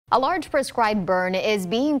A large prescribed burn is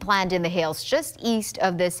being planned in the hills just east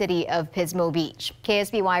of the city of Pismo Beach.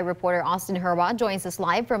 KSBY reporter Austin Herba joins us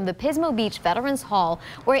live from the Pismo Beach Veterans Hall,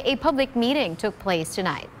 where a public meeting took place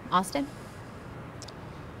tonight. Austin?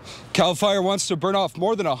 CAL FIRE wants to burn off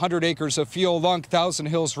more than 100 acres of fuel along Thousand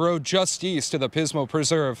Hills Road just east of the Pismo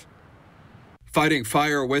Preserve. Fighting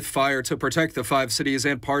fire with fire to protect the 5 cities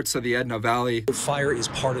and parts of the Edna Valley. Fire is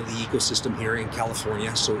part of the ecosystem here in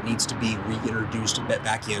California, so it needs to be reintroduced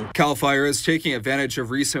back in. CAL FIRE is taking advantage of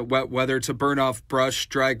recent wet weather to burn off brush,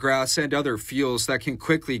 dry grass, and other fuels that can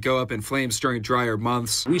quickly go up in flames during drier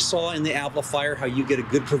months. We saw in the Avila fire how you get a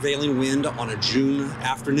good prevailing wind on a June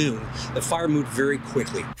afternoon. The fire moved very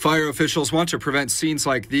quickly. Fire officials want to prevent scenes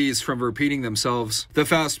like these from repeating themselves. The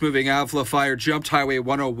fast-moving Avila fire jumped Highway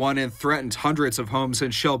 101 and threatened hundreds of homes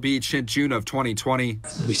in Shell Beach in June of 2020.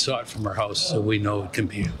 We saw it from our house, so we know it can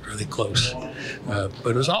be really close. But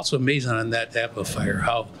it was also amazing on that Avila fire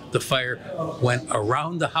how the fire went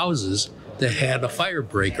around the houses that had a fire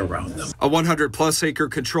break around them. A 100-plus acre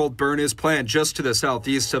controlled burn is planned just to the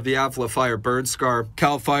southeast of the Avila fire burn scar.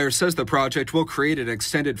 CAL FIRE says the project will create an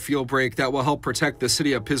extended fuel break that will help protect the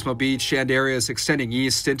city of Pismo Beach and areas extending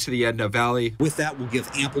east into the Edna Valley. With that, we'll give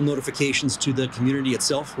ample notifications to the community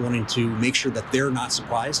itself, wanting to make sure that they're not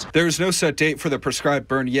surprised. There's no set date for the prescribed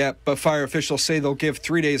burn yet, but fire officials say they'll give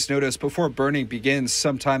 3 days notice before burning begins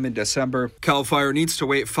sometime in December. CAL FIRE needs to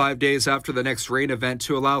wait 5 days after the next rain event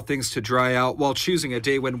to allow things to dry out, while choosing a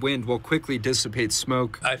day when wind will quickly dissipate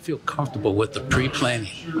smoke. I feel comfortable with the pre-planning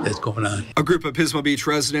that's going on. A group of Pismo Beach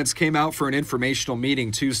residents came out for an informational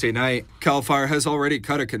meeting Tuesday night. CAL FIRE has already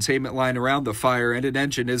cut a containment line around the fire, and an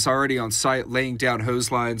engine is already on site laying down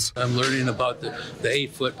hose lines. I'm learning about the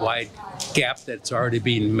 8-foot wide gap that's already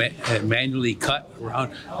being manually cut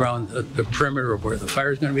around the perimeter of where the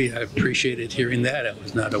fire is going to be. I appreciated hearing that. I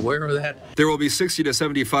was not aware of that. There will be 60 to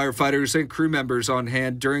 70 firefighters and crew members on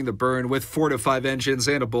hand during the burn, with 4 to 5 engines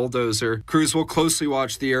and a bulldozer. Crews will closely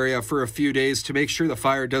watch the area for a few days to make sure the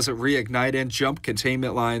fire doesn't reignite and jump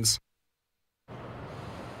containment lines.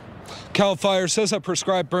 CAL FIRE says that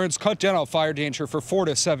prescribed burns cut down on fire danger for 4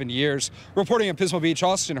 to 7 years. Reporting in Pismo Beach,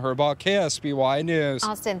 Austin Herba, KSBY News.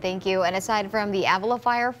 Austin, thank you. And aside from the Avila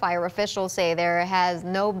fire, fire officials say there has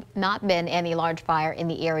not been any large fire in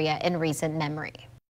the area in recent memory.